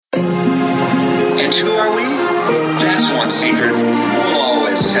And who are we? That's one secret we'll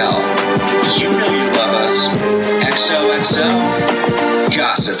always tell. You know you love us. XOXO,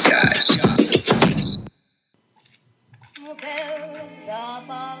 Gossip Guys.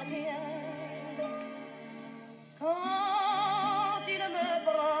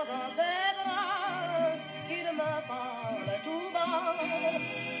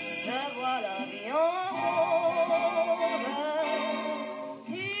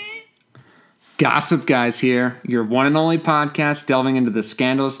 Gossip Guys here, your one and only podcast delving into the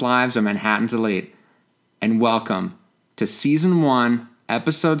scandalous lives of Manhattan's elite. And welcome to Season 1,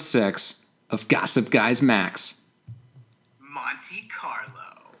 Episode 6 of Gossip Guys Max. Monte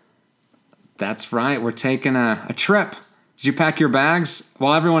Carlo. That's right, we're taking a trip. Did you pack your bags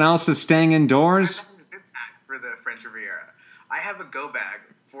while everyone else is staying indoors? I have a good bag for the French Riviera. I have a go bag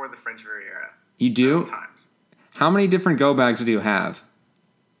for the French Riviera. You do? Sometimes. How many different go bags do you have?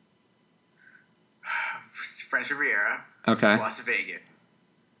 French Riviera. Okay. Las Vegas.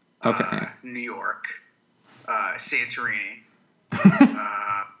 Okay. New York. Santorini.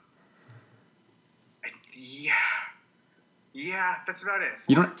 Yeah, that's about it.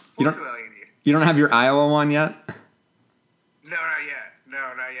 You don't have your Iowa one yet? No, not yet.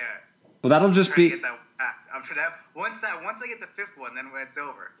 Not yet. Well, that'll just be. I'm sure that once I get the fifth one, then it's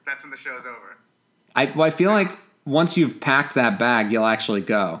over. That's when the show's over. I feel like once you've packed that bag, you'll actually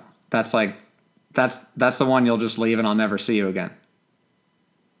go. That's the one you'll just leave and I'll never see you again.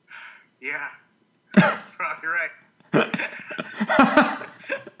 Yeah. Probably right.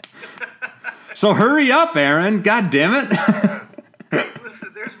 So hurry up, Aaron. God damn it.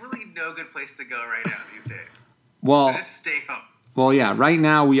 Listen, there's really no good place to go right now these days. Well, so just stay home. Well, yeah, right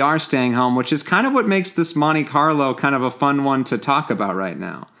now we are staying home, which is kind of what makes this Monte Carlo kind of a fun one to talk about right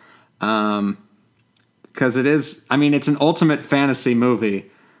now. Because it's an ultimate fantasy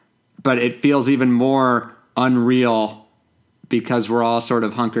movie, but it feels even more unreal because we're all sort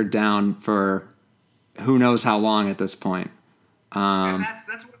of hunkered down for who knows how long at this point. And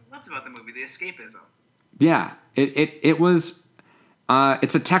that's what I loved about the movie, the escapism. Yeah, it was.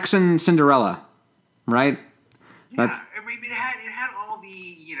 It's a Texan Cinderella, right? Yeah, it had all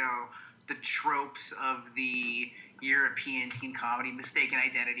the the tropes of the European teen comedy, mistaken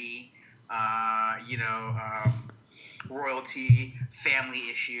identity, royalty, family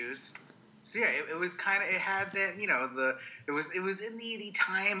issues. So yeah, it was kind of, it had that, it was in the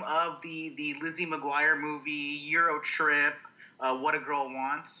time of the Lizzie McGuire movie, Euro Trip, What a Girl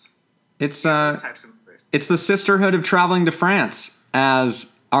Wants. It's those types of movies. It's the sisterhood of traveling to France,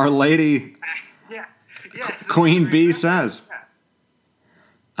 as Our Lady Queen Bee says.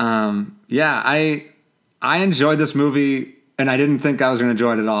 I enjoyed this movie, and I didn't think I was going to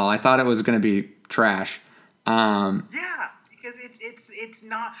enjoy it at all. I thought it was going to be trash. Because it's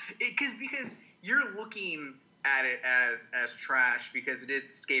not because you're looking at it as trash because it is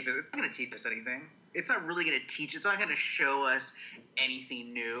escapist. It's not going to teach us anything. It's not really going to teach. It's not going to show us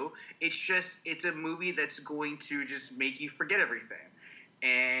anything new. It's a movie that's going to just make you forget everything.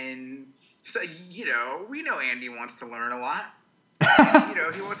 And so we know Andy wants to learn a lot.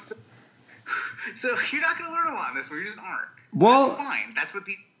 He wants to. So you're not going to learn a lot in this movie. You just aren't. Well, that's fine. That's what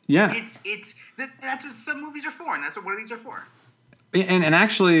that's what some movies are for, and that's what one of these are for. And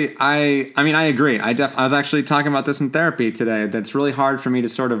actually, I agree. I was actually talking about this in therapy today. That's really hard for me to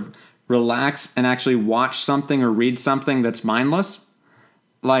sort of relax and actually watch something or read something that's mindless.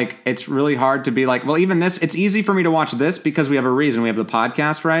 Like, it's really hard to be like, well, even this, it's easy for me to watch this because we have a reason. We have the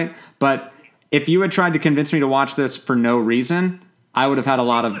podcast, right? But if you had tried to convince me to watch this for no reason, I would have had a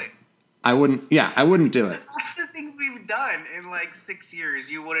lot of... I wouldn't do it. That's the things we've done in like 6 years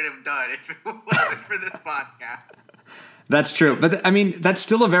you wouldn't have done if it wasn't for this podcast. That's true. But that's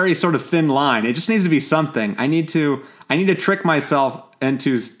still a very sort of thin line. It just needs to be something. I need to trick myself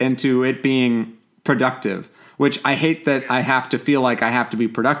into it being productive, which I hate that I have to feel like I have to be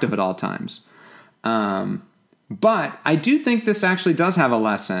productive at all times. But I do think this actually does have a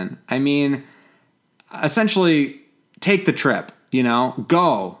lesson. Essentially, take the trip,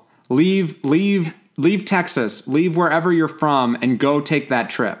 go, leave Texas, leave wherever you're from and go take that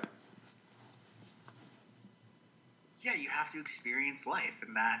trip. Yeah, you have to experience life,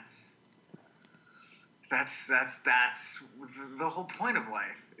 and that's the whole point of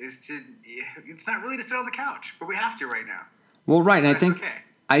life it's not really to sit on the couch, but we have to right now. Well, right. And okay.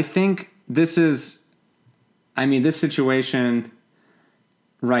 I think this is, this situation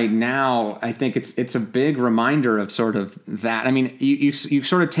right now, I think it's a big reminder of sort of that. You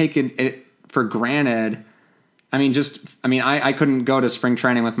sort of take it for granted. I couldn't go to spring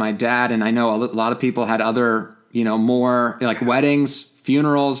training with my dad, and I know a lot of people had other, more like weddings,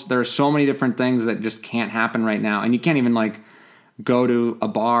 funerals. There are so many different things that just can't happen right now, and you can't even like go to a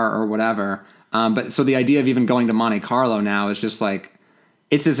bar or whatever. But so the idea of even going to Monte Carlo now is just like,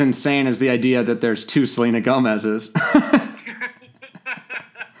 it's as insane as the idea that there's two Selena Gomez's.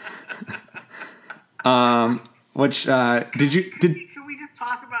 Which Can we just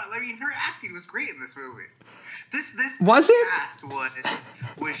talk about? I mean, her acting was great in this movie. This Was it? cast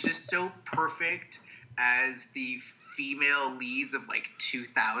was just so perfect as the female leads of like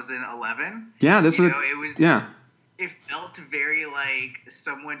 2011. Yeah, this is it was. yeah. It felt very like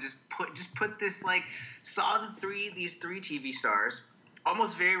someone just put this like saw these three TV stars,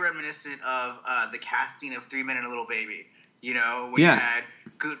 almost very reminiscent of the casting of 3 Men and a Little Baby. You know, when Yeah. you had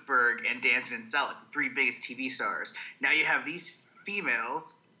Gutberg and Danton and Selleck, the three biggest TV stars. Now you have these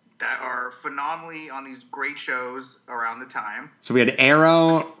females that are phenomenally on these great shows around the time. So we had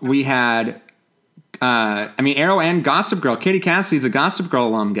Arrow, we had Arrow and Gossip Girl. Katie Cassidy's a Gossip Girl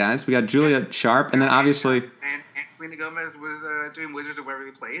alum, guys. We got Julia Sharp, and then obviously And Selena Gomez was doing Wizards of Waverly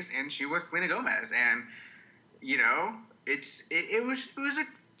Place, and she was Selena Gomez. And you know, it was a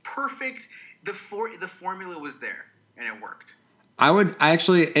perfect. The formula was there, and it worked.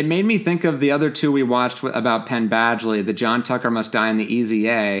 it made me think of the other two we watched about Penn Badgley, the John Tucker Must Die and the Easy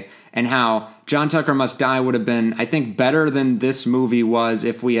A, and how John Tucker Must Die would have been, I think, better than this movie was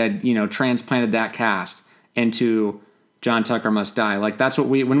if we had, transplanted that cast into John Tucker Must Die. Like, that's what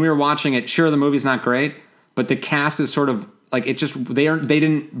when we were watching it, sure, the movie's not great, but the cast is sort of, like, it just, they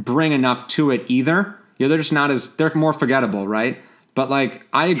didn't bring enough to it either. They're just not they're more forgettable, right? But, like,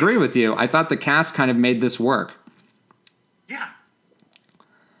 I agree with you. I thought the cast kind of made this work.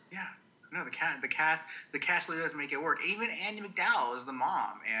 No, the cast really does make it work. Even Andie MacDowell is the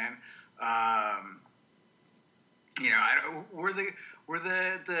mom, and were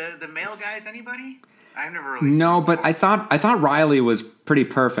the male guys anybody? I've never really No, but I thought Riley was pretty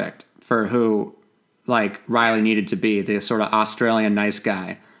perfect for who like Riley needed to be, the sort of Australian nice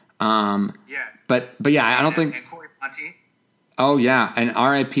guy. Yeah. But yeah, I don't think. And Corey Monteith. Oh yeah, and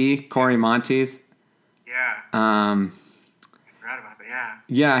R.I.P. Corey Monteith. Yeah. I forgot about that. Yeah.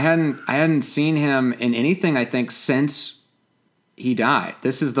 Yeah, I hadn't seen him in anything, I think, since he died.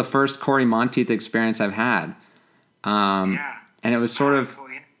 This is the first Corey Monteith experience I've had. Yeah. And it was sort of,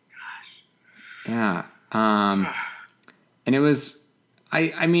 Gosh. yeah. And it was,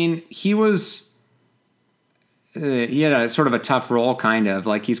 I mean, he had a sort of a tough role, kind of.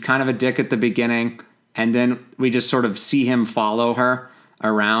 Like, he's kind of a dick at the beginning, and then we just sort of see him follow her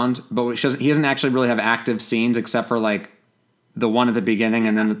around, but he doesn't actually really have active scenes except for, like, the one at the beginning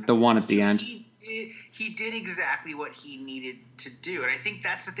and then the one at the end. He did exactly what he needed to do, and I think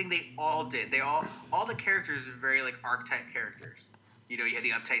that's the thing they all did. All the characters are very like archetype characters. You know, you had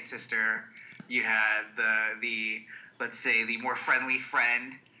the uptight sister, you had the let's say the more friendly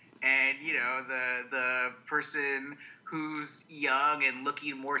friend, and the person who's young and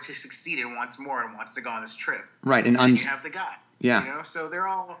looking more to succeed and wants more and wants to go on this trip. Right, and you have the guy. Yeah. So they're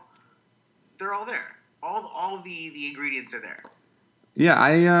all there. All of the ingredients are there. Yeah,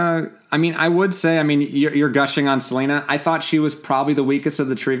 I would say, you're gushing on Selena. I thought she was probably the weakest of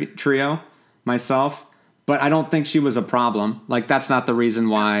the trio myself, but I don't think she was a problem. Like, that's not the reason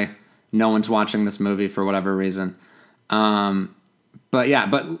why no one's watching this movie for whatever reason. But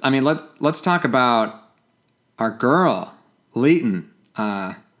let's talk about our girl, Leighton.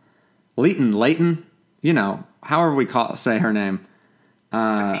 Leighton, however we say her name.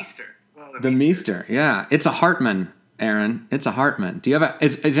 The Meester. The Meester, yeah. It's a Hartman, Aaron. It's a Hartman. Do you have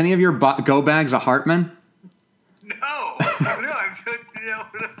is any of your go bags a Hartman? No, I don't know what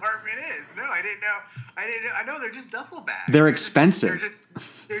a Hartman is. No, I didn't know. I know they're just duffel bags. They're expensive.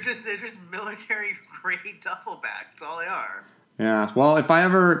 They're just military grade duffel bags. That's all they are. Yeah. Well, if I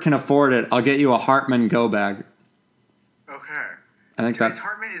ever can afford it, I'll get you a Hartman go bag. Okay. I think that's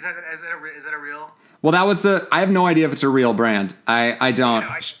Hartman. Is that a real? Well, I have no idea if it's a real brand. I don't.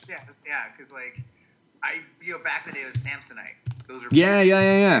 Because back in the day it was Samsonite. Those are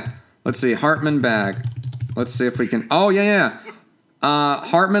Yeah. Let's see, Hartman bag. Let's see if we can. Oh yeah.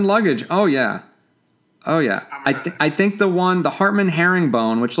 Hartman luggage. Oh yeah. I think the Hartman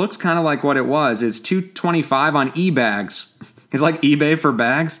herringbone, which looks kind of like what it was, is $225 on eBags. It's like eBay for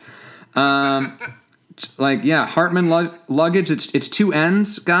bags. Hartman luggage. It's two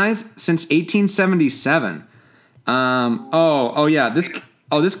ends, guys, since 1877.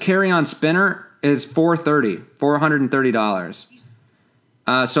 This carry-on spinner is $430.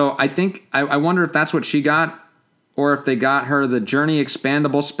 So I think I wonder if that's what she got, or if they got her the Journey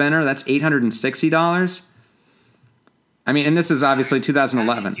expandable spinner. That's $860. I mean, and this is obviously If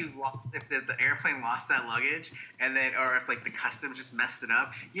 2011. if the airplane lost that luggage, and then, or if like the customs just messed it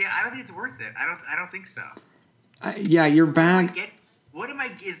up, yeah, I don't think it's worth it. I don't think so. Yeah, your bag.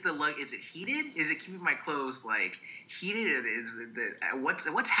 Is the lug? Is it heated? Is it keeping my clothes like heated?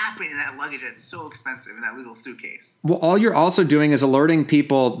 What's happening in that luggage that's so expensive in that little suitcase? Well, all you're also doing is alerting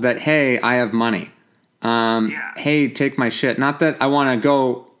people that, hey, I have money. Yeah. Hey, take my shit. Not that I want to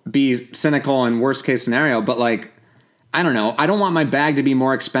go be cynical and worst case scenario, but like, I don't know. I don't want my bag to be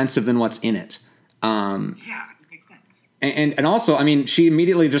more expensive than what's in it. Yeah, it makes sense. And also, I mean, she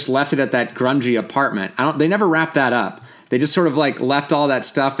immediately just left it at that grungy apartment. They never wrapped that up. They just sort of like left all that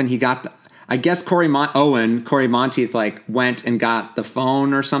stuff, and he got I guess Corey Monteith like went and got the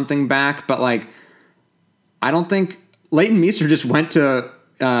phone or something back, but like I don't think Leighton Meester just went to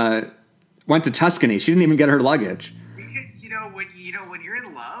Tuscany. She didn't even get her luggage. When you're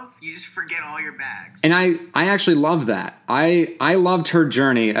in love, you just forget all your bags. And I actually love that. I loved her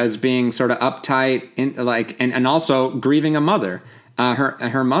journey as being sort of uptight and also grieving a mother,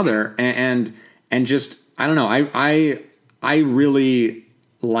 her mother, and just I don't know. I really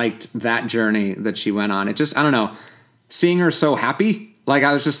liked that journey that she went on. It just I don't know, seeing her so happy. Like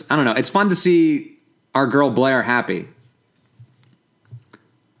I don't know. It's fun to see our girl Blair happy.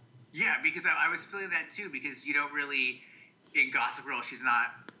 Yeah, because I was feeling that too. Because you don't really in Gossip Girl, she's not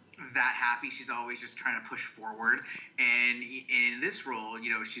that happy. She's always just trying to push forward. And in this role,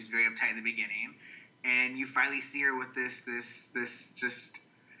 she's very uptight in the beginning, and you finally see her with this just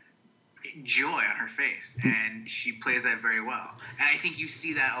joy on her face, and she plays that very well. And I think you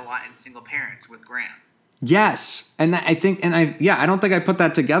see that a lot in Single Parents with Graham. Yes, and I don't think I put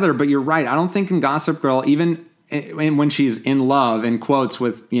that together, but you're right. I don't think in Gossip Girl, even when she's in love, in quotes,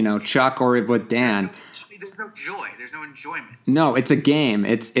 with Chuck or with Dan. There's no joy. There's no enjoyment. No, it's a game.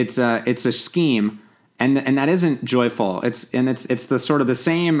 It's a scheme, and that isn't joyful. It's the sort of the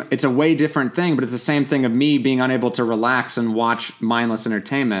same. It's a way different thing, but it's the same thing of me being unable to relax and watch mindless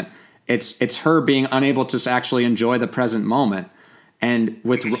entertainment. It's her being unable to actually enjoy the present moment, and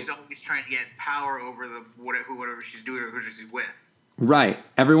with because she's always trying to get power over whatever she's doing or who she's with. Right.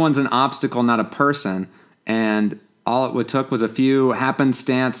 Everyone's an obstacle, not a person, and all it took was a few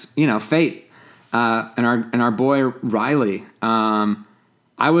happenstance, fate. And our boy Riley. It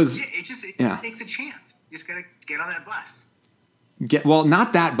takes a chance. You just gotta get on that bus.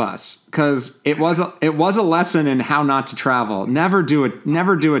 Not that bus, because it was a lesson in how not to travel. Never do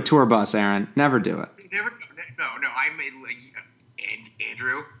a tour bus, Aaron. Never do it. No. I made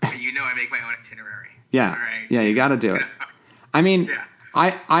Andrew. I make my own itinerary. Yeah. All right? Yeah. You got to do it. I mean. Yeah.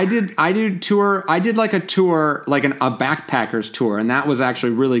 I did like a tour, like a backpackers tour, and that was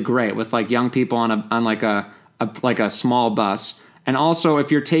actually really great with like young people on like a small bus. And also if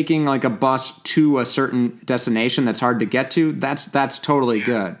you're taking like a bus to a certain destination that's hard to get to, that's totally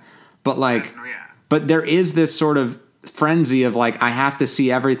good. But but there is this sort of frenzy of like I have to see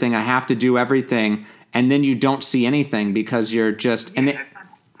everything, I have to do everything, and then you don't see anything because you're just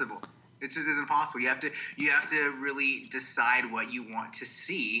It just isn't possible. You have to really decide what you want to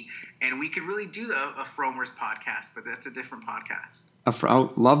see, and we could really do a Fromers podcast, but that's a different podcast. I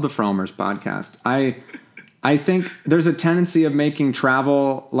love the Fromers podcast. I think there's a tendency of making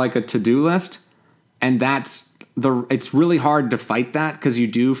travel like a to-do list, and it's really hard to fight that because you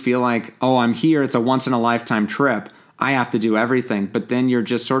do feel like, oh, I'm here. It's a once in a lifetime trip. I have to do everything, but then you're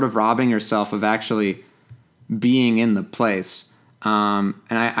just sort of robbing yourself of actually being in the place. And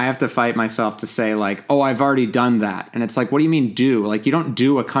I have to fight myself to say like, oh, I've already done that. And it's like, what do you mean do? Like you don't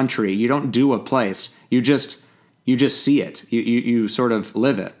do a country, you don't do a place. You just see it. You sort of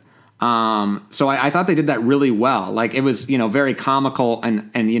live it. So I thought they did that really well. Like it was, very comical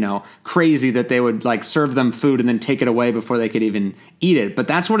and crazy that they would like serve them food and then take it away before they could even eat it. But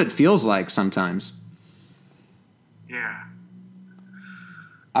that's what it feels like sometimes. Yeah.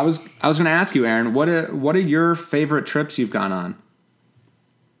 I was going to ask you, Aaron, what are your favorite trips you've gone on?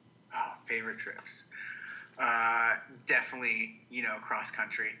 Favorite trips. Definitely, cross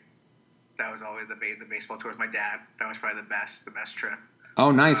country. That was always the baseball tour with my dad. That was probably the best trip.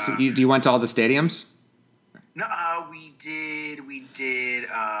 Oh, nice. You went to all the stadiums? No, we did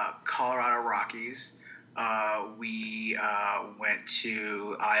Colorado Rockies. We went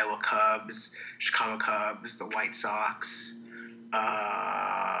to Iowa Cubs, Chicago Cubs, the White Sox,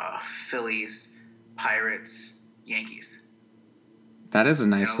 Phillies, Pirates, Yankees. That is a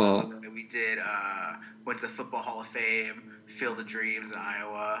nice little. We did went to the Football Hall of Fame, Field of Dreams in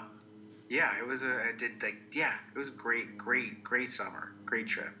Iowa. Yeah, it was it was a great summer, great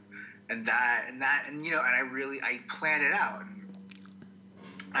trip, and I planned it out.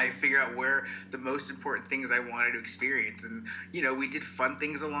 I figured out where the most important things I wanted to experience, and we did fun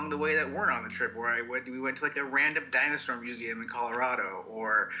things along the way that weren't on the trip. We went to like a random dinosaur museum in Colorado,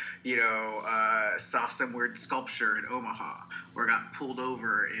 or saw some weird sculpture in Omaha, or got pulled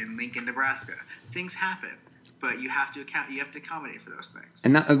over in Lincoln, Nebraska. Things happen, but you have to accommodate for those things.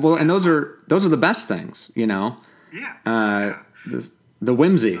 And and those are the best things, Yeah. The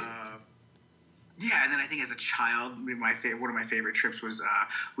whimsy. Yeah, and then I think as a child, one of my favorite trips was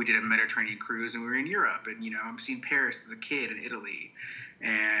we did a Mediterranean cruise, and we were in Europe, and I'm seeing Paris as a kid, and Italy,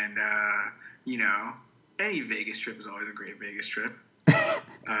 and any Vegas trip is always a great Vegas trip.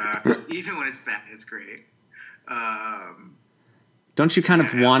 Even when it's bad, it's great. Don't you kind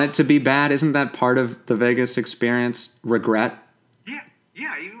of want it to be bad? Isn't that part of the Vegas experience? Regret?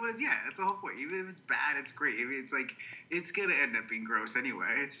 Yeah, that's the whole point. Even if it's bad, it's great. It's like, it's gonna end up being gross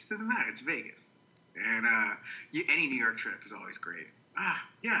anyway. It just doesn't matter. It's Vegas. And any New York trip is always great.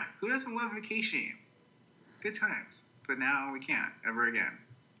 Yeah, who doesn't love vacationing? Good times. But now we can't ever again.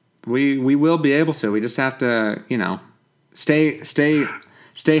 We will be able to. We just have to,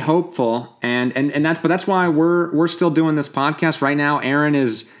 stay hopeful, and that's why we're still doing this podcast right now. Aaron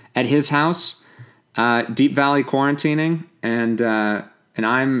is at his house, Deep Valley quarantining, and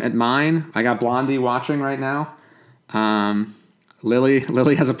I'm at mine. I got Blondie watching right now. Lily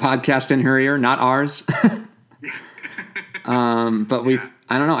has a podcast in her ear, not ours. But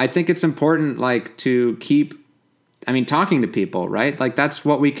I don't know. I think it's important, like, to keep, talking to people, right? Like, that's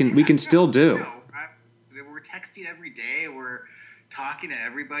what we can still do. We're texting every day. We're talking to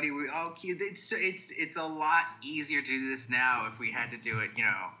everybody. It's a lot easier to do this now if we had to do it,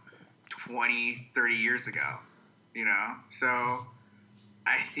 20, 30 years ago, So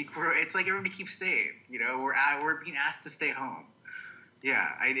I think it's like everybody keeps saying, we're being asked to stay home.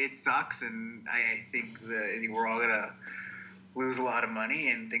 Yeah, it sucks, and I think we're all gonna lose a lot of money,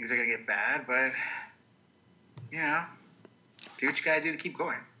 and things are gonna get bad. But do what you gotta do to keep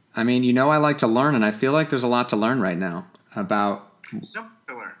going. I like to learn, and I feel like there's a lot to learn right now about what's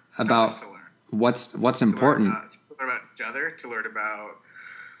important. To learn about each other, to learn about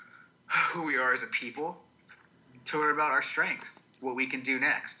who we are as a people, to learn about our strengths, what we can do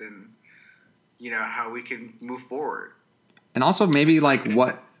next, and how we can move forward. And also maybe like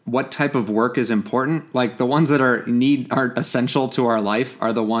what type of work is important. Like the ones that are essential to our life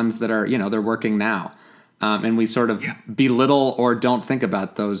are the ones that are, they're working now. And we sort of belittle or don't think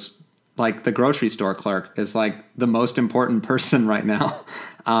about those. Like the grocery store clerk is like the most important person right now.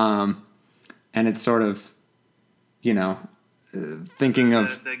 And it's sort of, thinking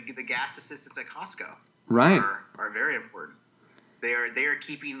of the gas assistants at Costco. Right. Are very important. They are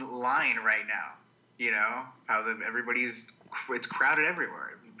keeping line right now. How it's crowded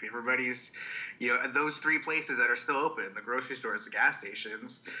everywhere. Everybody's, those three places that are still open, the grocery stores, the gas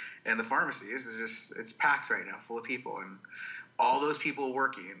stations, and the pharmacies, it's packed right now, full of people. And all those people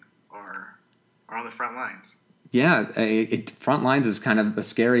working are on the front lines. Yeah, front lines is kind of a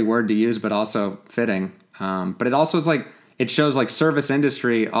scary word to use, but also fitting. But it also is like, it shows like service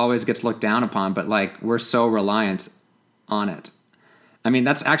industry always gets looked down upon, but like we're so reliant on it.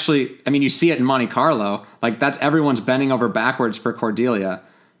 That's actually, you see it in Monte Carlo. Like that's everyone's bending over backwards for Cordelia,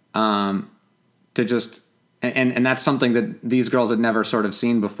 to just, and that's something that these girls had never sort of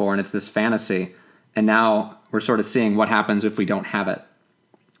seen before. And it's this fantasy. And now we're sort of seeing what happens if we don't have it.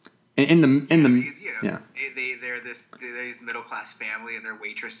 They're this middle class family, and they're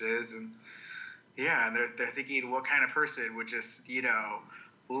waitresses, and they're thinking, what kind of person would just,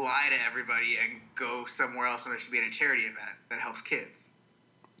 lie to everybody and go somewhere else when they should be at a charity event that helps kids.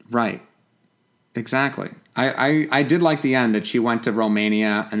 Right. Exactly. I did like the end that she went to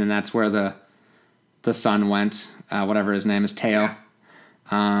Romania, and then that's where the son went, whatever his name is, Teo.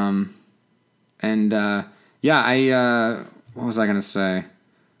 Yeah. What was I going to say?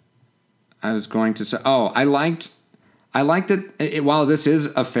 I was going to say, I liked that while this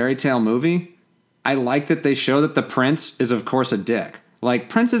is a fairy tale movie, I like that they show that the prince is of course a dick. Like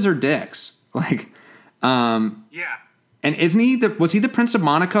princes are dicks. Like, yeah. And was he the Prince of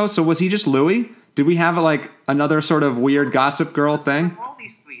Monaco? So was he just Louis? Did we have like another sort of weird Gossip Girl thing? The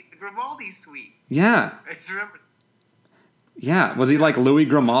Grimaldi suite. Yeah. I just remember. Yeah. Was he like Louis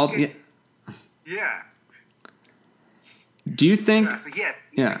Grimaldi? Yeah. Do you think?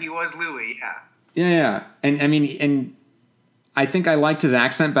 Yeah. He was Louis. Yeah. Yeah. And I think I liked his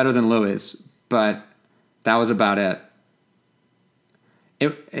accent better than Louis, but that was about it.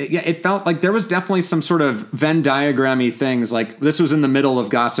 It felt like there was definitely some sort of Venn diagram-y things. Like this was in the middle of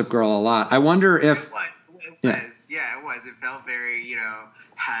Gossip Girl a lot. I wonder if it was. It was. It felt very,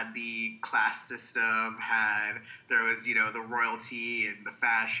 had the class system, there was, the royalty and the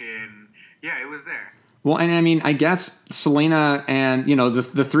fashion. Yeah, it was there. Well, and I mean, I guess Selena and,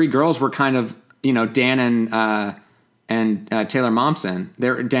 the three girls were kind of, Dan and Taylor Momsen,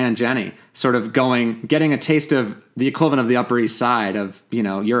 they're Dan and Jenny, sort of getting a taste of the equivalent of the Upper East Side of,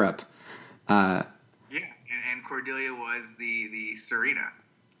 Europe. Yeah, and Cordelia was the Serena.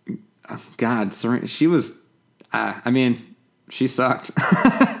 God, Serena, she was, she sucked.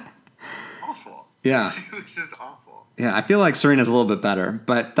 Awful. Yeah. She was just awful. Yeah, I feel like Serena's a little bit better,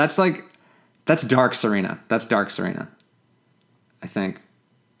 but that's dark Serena. That's dark Serena, I think.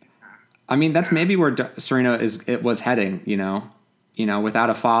 I mean, that's maybe where Serena was heading, without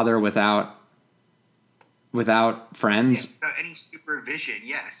a father, without friends. Without any supervision,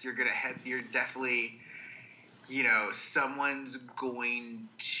 yes, you're definitely, someone's going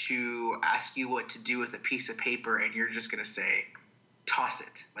to ask you what to do with a piece of paper and you're just going to say, toss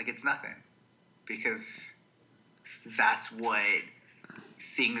it. Like it's nothing. Because that's what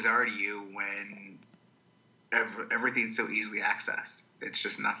things are to you when everything's so easily accessed. It's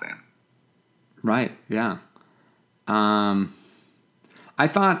just nothing. Right. Yeah. I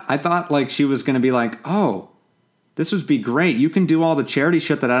thought like she was going to be like, oh, this would be great. You can do all the charity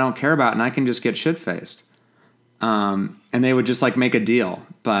shit that I don't care about and I can just get shit faced. And they would just like make a deal.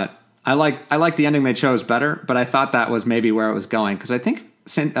 But I like the ending they chose better, but I thought that was maybe where it was going. Cause I think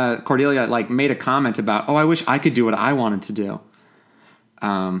Cordelia like made a comment about, oh, I wish I could do what I wanted to do.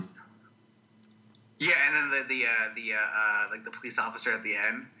 Yeah. And then the police officer at the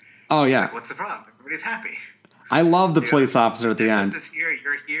end. Oh yeah. Like, what's the problem? Everybody's happy. I love the police officer at the end.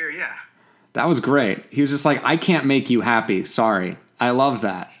 You're here, yeah. That was great. He was just like, I can't make you happy. Sorry. I love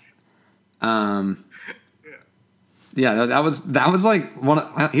that. Yeah, that was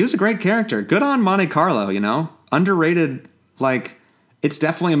like he was a great character. Good on Monte Carlo, underrated. Like, it's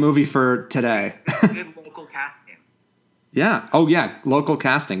definitely a movie for today. Good local casting. Yeah. Oh yeah, local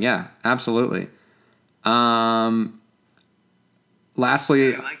casting. Yeah, absolutely.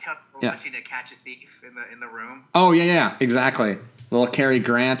 Lastly, I liked how they were watching to catch a thief in the room. Oh yeah, exactly. Little Cary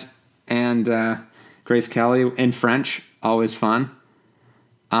Grant and Grace Kelly in French, always fun.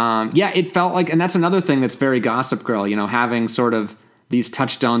 Yeah, it felt like, and that's another thing that's very Gossip Girl, having sort of these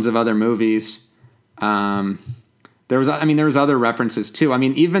touchstones of other movies. There was other references too. I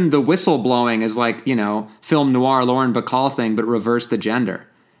mean, even the whistle blowing is like, film noir Lauren Bacall thing, but reverse the gender,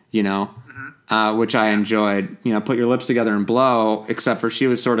 which I enjoyed. Put your lips together and blow, except for she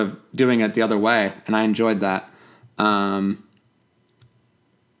was sort of doing it the other way, and I enjoyed that. But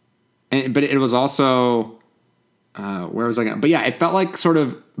it was also, where was I going? But yeah, it felt like sort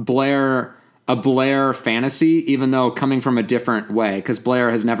of a Blair fantasy, even though coming from a different way, because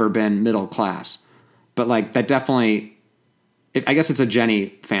Blair has never been middle class. But like that definitely, I guess it's a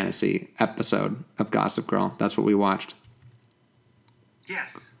Jenny fantasy episode of Gossip Girl. That's what we watched.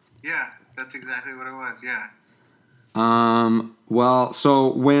 Yes. Yeah, that's exactly what it was. Yeah. Well, so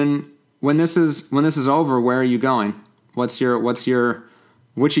when this is over, where are you going? Which of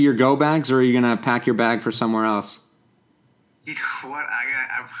your go bags, or are you gonna pack your bag for somewhere else? You know what?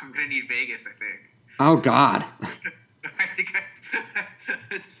 I'm gonna need Vegas, I think. Oh God. I think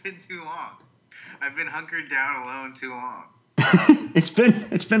it's been too long. I've been hunkered down alone too long. It's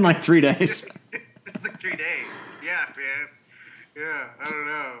been like 3 days. It's like 3 days. Yeah, man. Yeah, I don't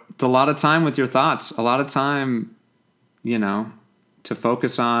know. It's a lot of time with your thoughts. A lot of time, to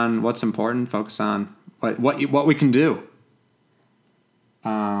focus on what's important. Focus on what we can do.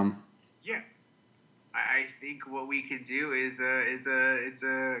 Yeah, I think what we can do is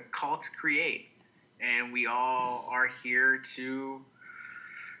a call to create, and we all are here to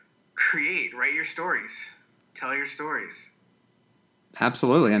create. Write your stories, tell your stories.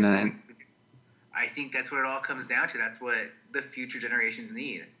 Absolutely, and I think that's what it all comes down to. That's what the future generations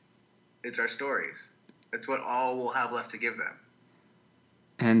need. It's our stories. That's what all we'll have left to give them.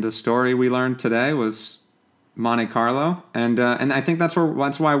 And the story we learned today was Monte Carlo, and I think that's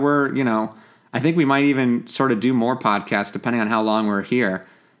why we're I think we might even sort of do more podcasts depending on how long we're here,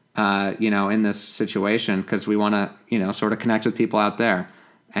 in this situation, because we want to sort of connect with people out there,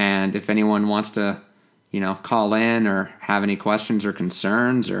 and if anyone wants to call in or have any questions or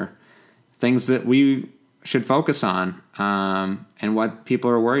concerns or things that we should focus on, and what people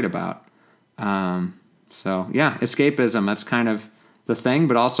are worried about. So yeah, escapism, that's kind of the thing,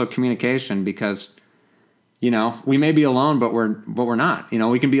 but also communication, because we may be alone, but we're not.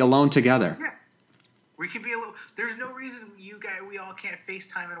 We can be alone together. Yeah. We can be alone. There's no reason we all can't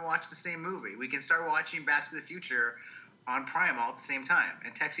FaceTime and watch the same movie. We can start watching Back to the Future on Prime all at the same time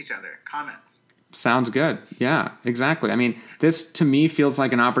and text each other comments. sounds good. Yeah, exactly. I mean, this to me feels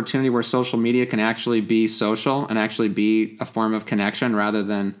like an opportunity where social media can actually be social and actually be a form of connection rather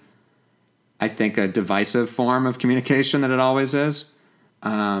than, I think, a divisive form of communication that it always is.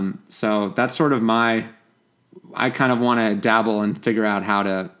 So that's sort of I kind of want to dabble and figure out how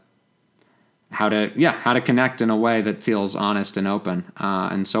to connect in a way that feels honest and open.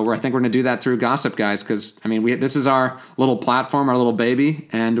 And so I think we're going to do that through Gossip Guys, because I mean, this is our little platform, our little baby,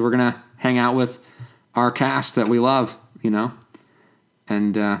 and we're going to hang out with our cast that we love, and yeah,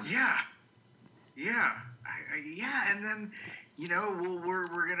 and then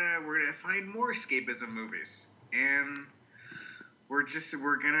we're gonna find more escapism movies, and we're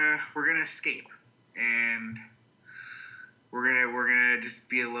gonna escape, and we're gonna just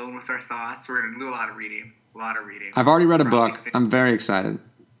be alone with our thoughts. We're gonna do a lot of reading. I've already read a book. I'm very excited.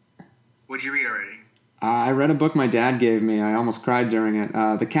 What'd you read already? I read a book my dad gave me. I almost cried during it.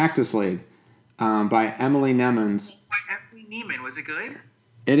 The Cactus League, by Emily Nemens. By Emily Neiman. Was it good?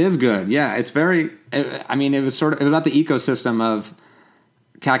 It is good. Yeah, it's very. I mean, it was about the ecosystem of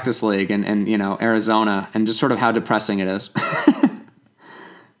Cactus League and Arizona, and just sort of how depressing it is. Yeah,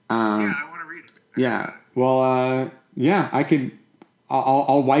 I want to read it. Yeah. Well, yeah, I could.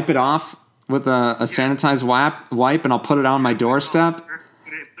 I'll wipe it off with a sanitized wipe, and I'll put it on my doorstep.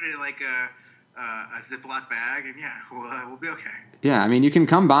 Put it in like a Ziploc bag, and we'll be okay. Yeah, I mean, you can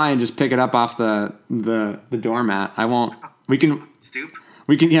come by and just pick it up off the doormat. I won't. We can stoop.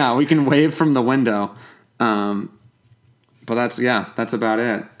 We can wave from the window. But that's about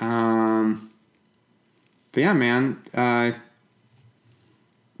it. But yeah, man.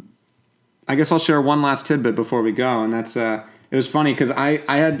 I guess I'll share one last tidbit before we go, and that's it was funny because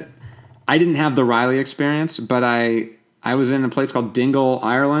I didn't have the Riley experience, but I was in a place called Dingle,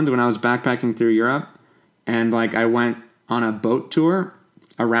 Ireland when I was backpacking through Europe, and I went on a boat tour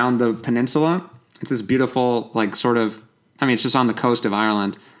around the peninsula. It's this beautiful it's just on the coast of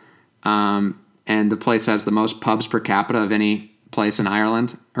Ireland, and the place has the most pubs per capita of any place in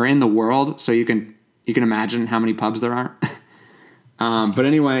Ireland or in the world. So you can imagine how many pubs there are. But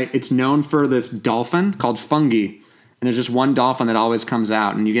anyway, it's known for this dolphin called Fungi. And there's just one dolphin that always comes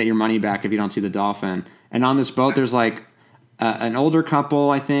out, and you get your money back if you don't see the dolphin. And on this boat, there's an older couple,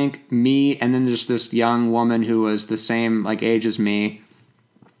 I think, me, and then there's this young woman who was the same age as me,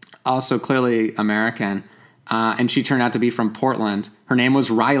 also clearly American. And she turned out to be from Portland. Her name was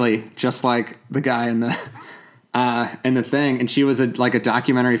Riley, just like the guy in the thing. And she was a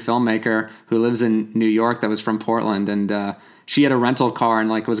documentary filmmaker who lives in New York that was from Portland. And she had a rental car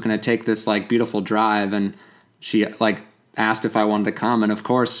and was going to take this beautiful drive. And she asked if I wanted to come. And of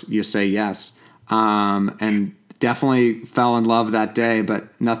course you say yes. And definitely fell in love that day, but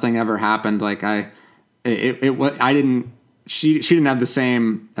nothing ever happened. She didn't have the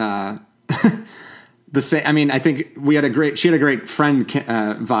same, I mean, I think she had a great friend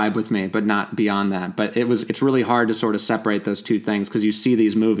vibe with me, but not beyond that. But it's really hard to sort of separate those two things because you see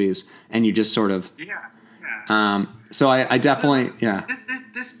these movies and you just sort of, so I definitely,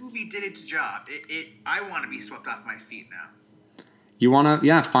 This movie did its job. I want to be swept off my feet now. You want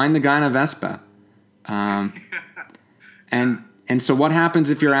to, find the guy in a Vespa. And so what happens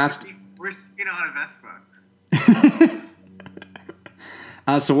if you're asked? We're speaking on a Vespa.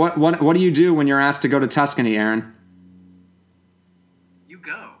 So what do you do when you're asked to go to Tuscany, Aaron? You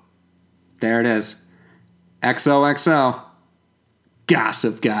go. There it is. XOXO.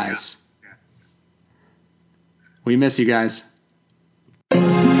 Gossip Guys. Yeah. We miss you guys.